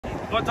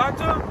Want to talk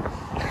to him?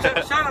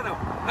 Shout at him.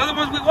 They're the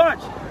ones we watch.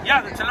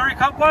 Yeah, the Tulare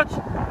Cop Watch.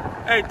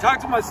 Hey, talk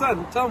to my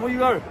son. Tell him who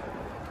you are.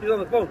 He's on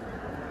the phone.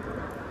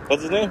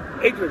 What's his name?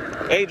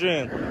 Adrian.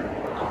 Adrian.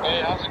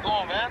 Hey, how's it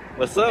going, man?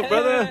 What's up,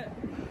 brother?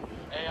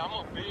 Hey, I'm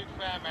a big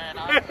fan, man.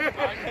 I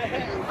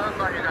love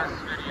all you guys'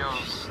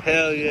 videos.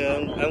 Hell yeah.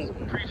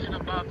 I'm Preaching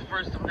about the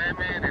First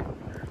Amendment and,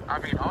 I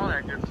mean, all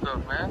that good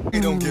stuff, man. We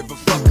don't give a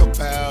fuck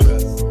about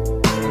us.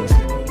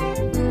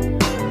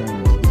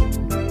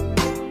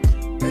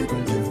 They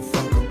don't give a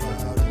fuck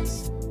about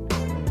us.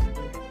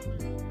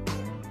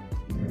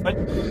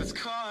 It's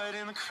caught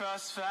in the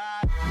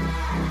crossfire.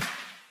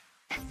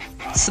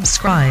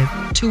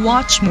 Subscribe to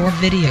watch more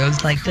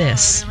videos like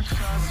this.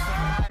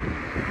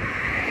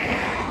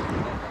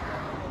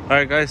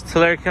 Alright guys,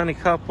 Tulare County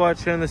Cop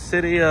Watch here in the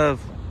city of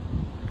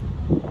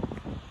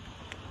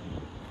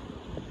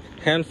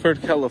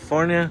Hanford,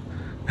 California.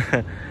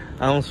 I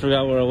almost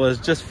forgot where I was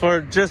just for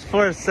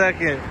a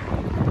second.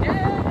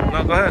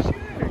 No, go ahead.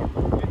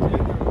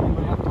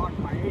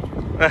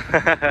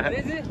 What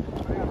is it?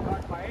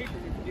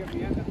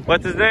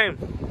 What's his name?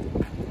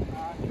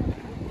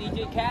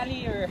 DJ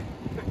Cali or?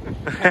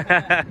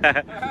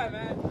 Alright,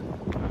 man.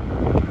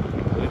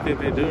 What do you think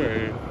they do right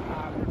here? I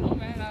don't know,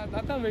 man.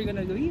 I thought we were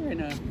gonna leave right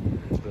now.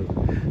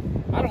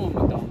 I don't want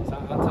McDonald's.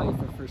 I'll tell you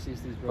for first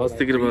instance, bro. I was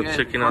thinking about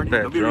checking out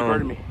that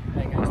drone.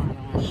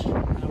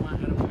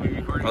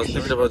 I was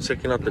thinking about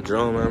checking out the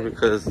drone, man,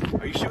 because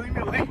are you shooting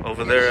me away?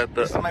 over there at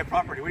the... This is my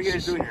property. What are you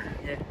guys doing here?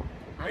 Yeah.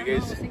 Are you I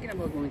guys... was thinking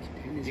about going to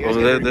tennis.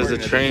 Over there, there's a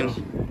train.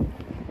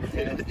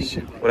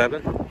 What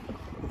happened?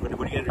 What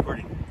are you guys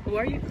recording? Who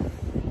are you?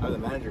 I'm the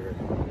manager.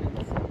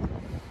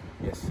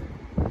 Yes.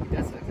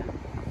 That's like that.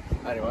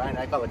 Anyway,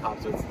 I call the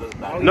cops, so it doesn't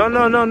matter. No.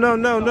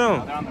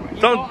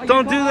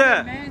 Don't do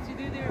that.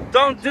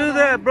 Don't do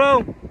that,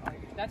 bro.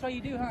 That's what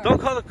you do, huh? Don't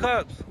call the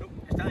cops.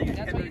 Just telling you.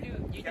 That's what you do.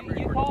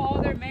 You call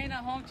all their men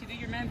at home to do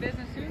your man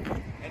business too?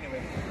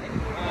 Anyway.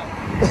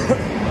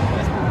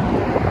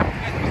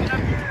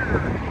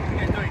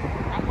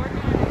 I'm working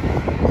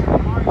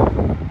on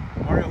Mario.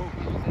 Mario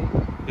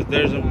who? Is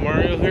there's a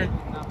Mario here?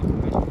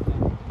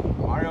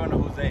 Mario and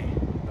Jose.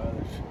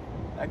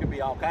 That could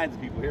be all kinds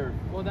of people here.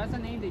 Well, that's the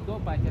name they go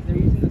by because they're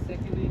using the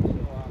second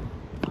name.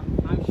 So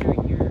I'm sure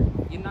you're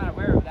not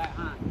aware of that,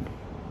 huh?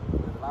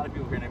 There's a lot of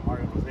people here named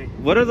Mario and Jose.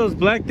 What are those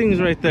black things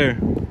right there?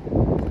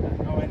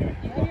 Oh, anyway.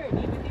 He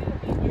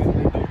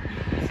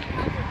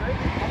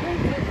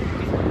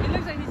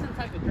looks like he's some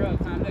type of drug,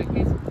 huh? Look,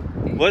 he's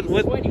sweating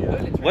bullets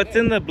right What's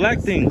there. in the black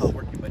things?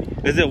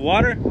 Is it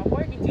water? I'm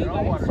working too, but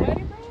I'm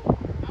sweating, bro.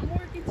 I'm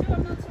working too.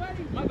 I'm not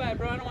sweating. My bad,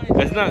 bro. I don't want to.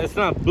 It's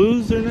not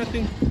booze or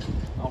nothing.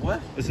 Oh,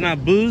 what? It's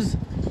not booze.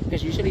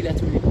 Because usually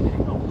that's where they put it.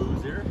 No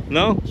blues here.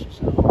 No.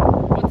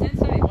 What's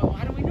inside?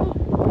 How do we know?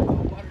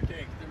 Water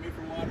tanks. They're made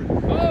for water.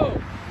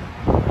 Oh,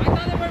 I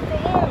thought they were for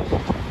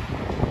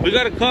oil. We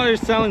got a call. You're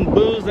selling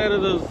booze out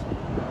of those.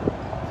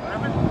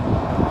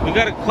 We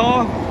got a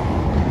call.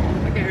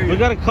 I can't hear you. We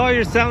got a call.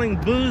 You're selling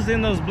booze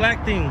in those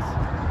black things.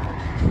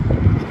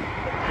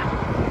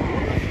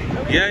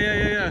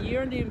 Yeah.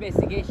 You're in the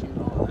investigation.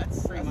 Oh,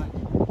 that's Pretty much.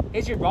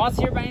 Is your boss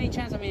here by any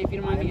chance? I mean, if you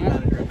don't mind me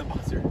asking. the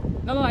boss here.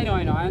 No, I know.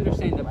 I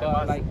understand the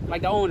boss.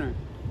 like the owner.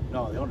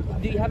 No, the owner's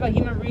not Do you have a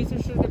human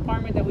resources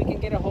department that we can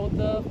get a hold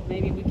of?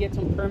 Maybe we get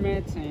some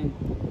permits and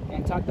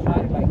talk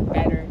about it like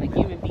better, like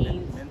human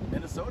beings. in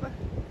Minnesota?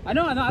 I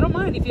know. I don't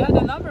mind. If you have the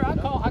number, I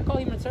call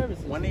human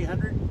services.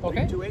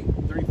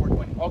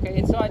 1-800-328-3420. Okay,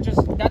 and so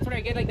that's where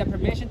I get like the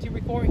permission to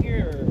record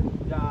here. Or?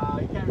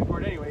 You can't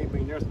record anyway. I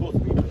mean, you're supposed to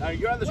be.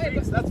 You're on the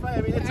streets. That's fine.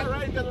 I mean, it's all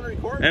right. You guys want to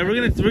record. And we're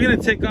gonna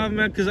take off,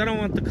 man, because I don't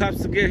want the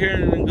cops to get here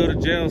and go to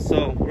jail.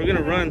 So we're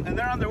gonna run. And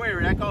they're on their way.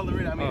 Right? I called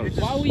them. I mean, it's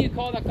just Why will you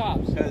call the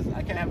cops? because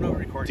I can't have no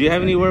recording. Do you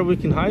have anywhere we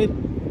can hide?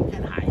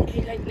 Can't hide.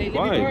 Hey, let me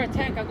Why? door a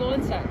tank. I'll go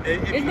inside.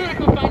 If It's you- not a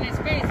confined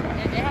space. It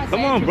has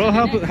Come on,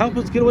 entrances bro. and Help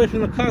us get away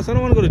from the cops. I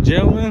don't want to go to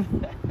jail, man.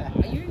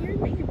 You're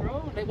thinking,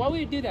 bro. Like, why would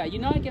you do that? You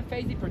know I can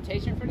face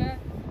deportation for that?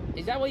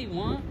 Is that what you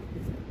want?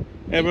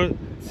 Hey, bro.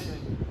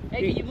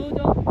 Hey, can you move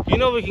though? You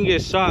know we can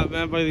get shot,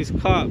 man, by these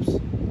cops.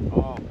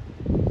 Oh,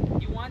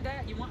 You want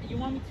that? You want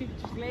me to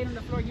just lay on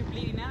the floor? You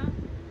bleeding now?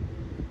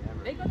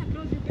 They're gonna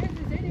close your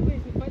business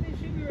anyways. If I didn't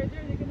shoot you right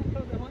there, they're gonna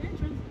close the whole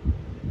entrance.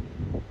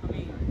 I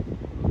mean,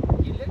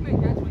 you look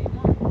like that's what you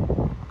want.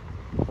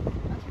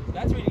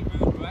 That's really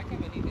rude, bro. I can't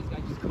believe this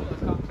guy just called us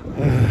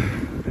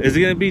cops. Is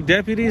it gonna be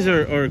deputies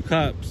or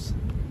cops?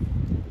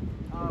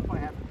 probably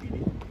half the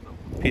PD.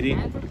 PD.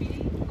 And for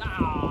PD?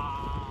 Nah.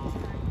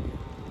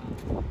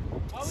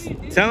 What will you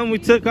do? Tell them we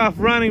took off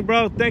running,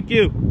 bro. Thank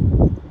you.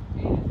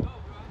 Hey, let's go, bro.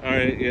 All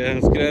right, yeah,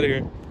 let's get out of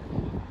here.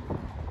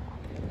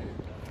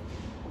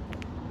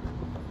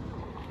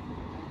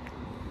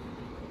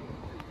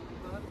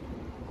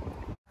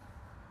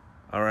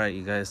 All right,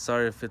 you guys,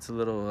 sorry if it's a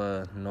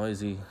little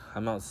noisy.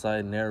 I'm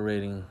outside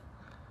narrating.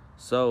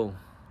 So,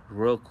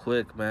 real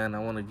quick, man, I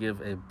want to give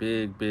a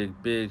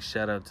big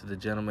shout out to the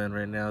gentleman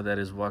right now that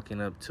is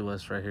walking up to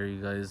us right here,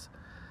 you guys.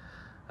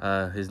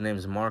 His name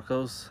is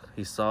Marcos.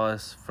 He saw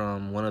us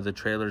from one of the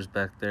trailers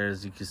back there.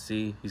 As you can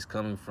see, he's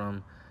coming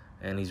from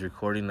and he's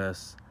recording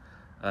us.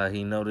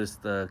 He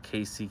noticed the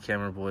KC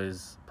Camera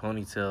Boys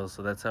ponytail,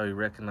 so that's how he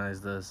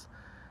recognized us.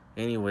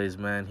 Anyways,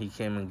 man, he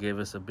came and gave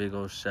us a big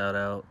old shout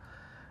out,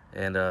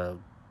 and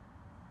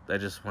I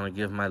just want to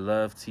give my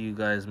love to you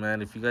guys,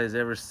 man. If you guys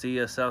ever see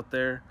us out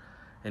there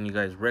and you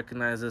guys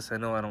recognize us, I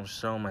know I don't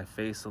show my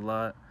face a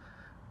lot,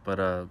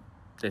 but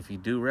if you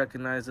do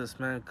recognize us,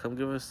 man, come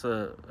give us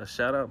a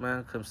shout out,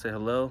 man. Come say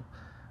hello.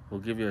 We'll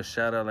give you a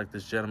shout out like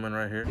this gentleman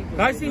right here.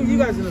 I seen you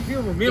guys in the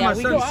field with me and my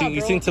son. You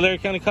seen Tulare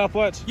County Cop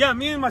Watch? Yeah,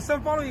 me and my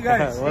son follow you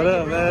guys. What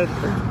up, man?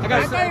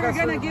 I thought you were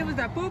gonna give us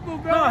that poo-poo,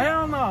 bro. No,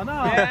 hell no, no.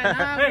 Yeah,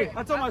 nah, Hey,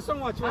 I told my son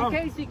watch you. I'm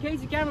Casey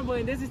Camera Boy,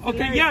 and this is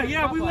Okay,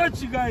 yeah, we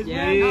watch you guys,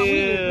 Yeah, man. no,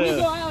 we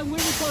go out and we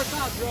record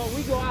cops, bro.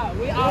 We go out.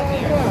 We out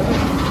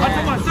there. I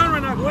told my son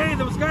right now, hey,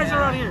 those guys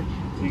are out here.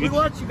 We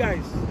watch you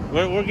guys.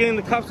 We're getting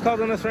the cops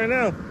called on us right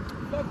now.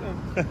 Fuck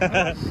them.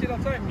 Shit, I'll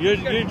tell you.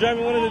 You're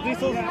driving one of the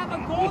diesels? I don't have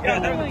a gold Yeah,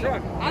 they're in the coin.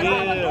 truck. I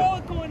don't have a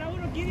gold coin. I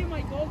want to give you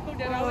my gold coin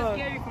that I was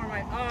carrying for my.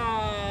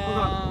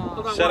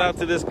 Hold on, Shout out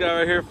to this guy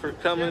right here for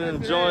coming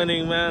and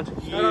joining, man.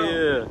 Yeah.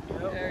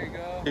 There you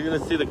go. You're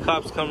gonna see the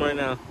cops come right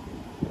now.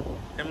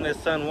 Him and his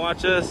son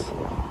watch us.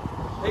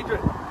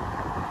 Adrian.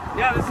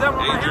 Yeah, this is them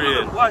right here.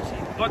 Adrian. Watch.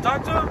 You want to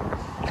talk to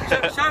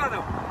him? Shout out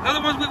them. They're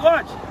the ones we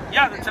watch.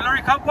 Yeah, the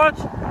Tulare Cop Watch.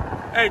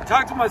 Hey,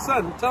 talk to my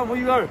son. Tell him who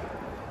you are.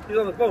 He's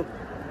on the phone.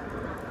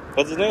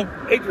 What's his name?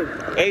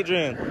 Adrian.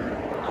 Adrian.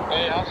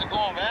 Hey, how's it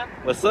going, man?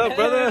 What's up,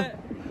 brother?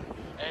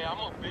 Hey, I'm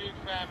a big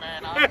fan,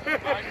 man.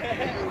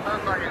 I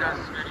love all you guys'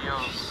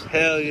 videos.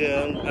 Hell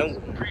yeah.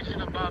 I'm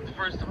Preaching about the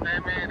First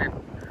Amendment and,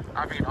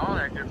 I mean, all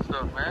that good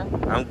stuff,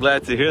 man. I'm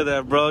glad to hear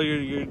that, bro.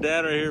 Your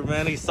dad right here,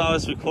 man. He saw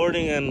us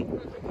recording, and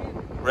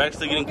we're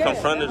actually getting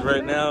confronted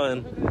right now,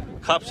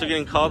 and cops are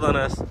getting called on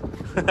us.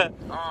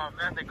 Oh,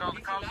 man, they called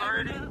the cops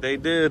already? They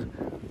did.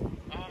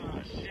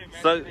 Oh, shit,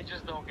 man. So- They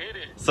just don't get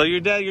it. So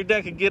your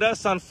dad could get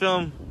us on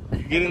film,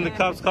 getting the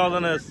cops called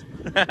on us.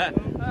 Hey,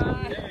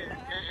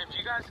 if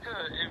you guys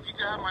could, if you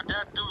could have my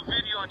dad do a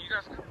video and you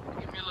guys could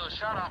give me a little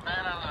shout out,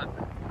 man,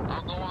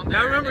 I'll go on there.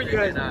 I remember you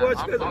guys. and, We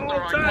watch you guys I'll all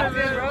the throw time, on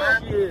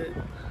man. YouTube,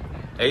 Shit.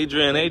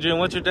 Adrian,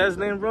 what's your dad's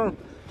name, bro?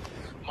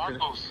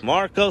 Marcos.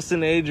 Marcos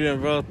and Adrian,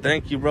 bro.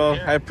 Thank you, bro.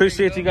 I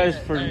appreciate you guys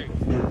for. Hey,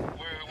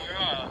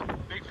 we're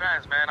big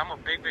fans, man. I'm a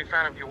big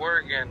fan of your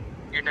work and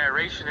your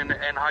narration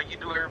and how you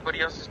do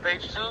everybody else's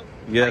page too.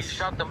 Yes. How you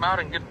shout them out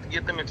and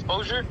get them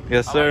exposure.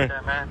 Yes, I sir. like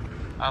that, man.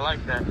 I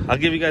like that. I'll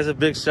give you guys a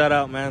big shout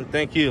out, man.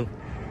 Thank you.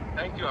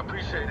 Thank you. I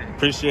appreciate it.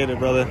 Appreciate it,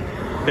 brother.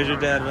 Here's your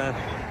dad,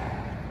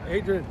 man.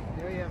 Adrian.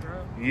 Yeah,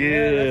 bro.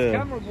 Yeah, that's Yeah.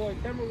 Camera Boy.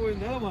 Camera Boy,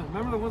 another one.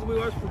 Remember the ones we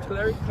watched from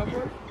Tulare Cop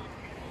Watch?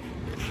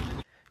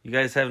 You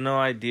guys have no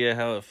idea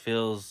how it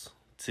feels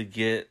to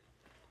get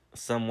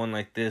someone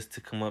like this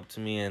to come up to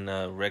me and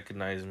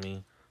recognize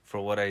me for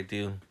what I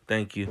do.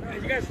 Thank you. Hey,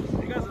 you guys are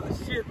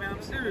the shit, man.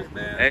 I'm serious,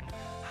 man. Hey.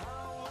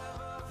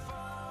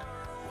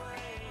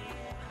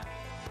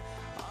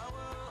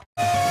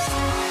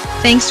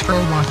 Thanks for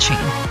watching.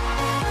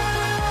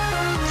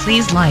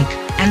 Please like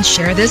and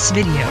share this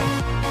video.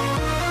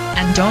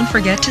 And don't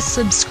forget to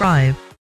subscribe.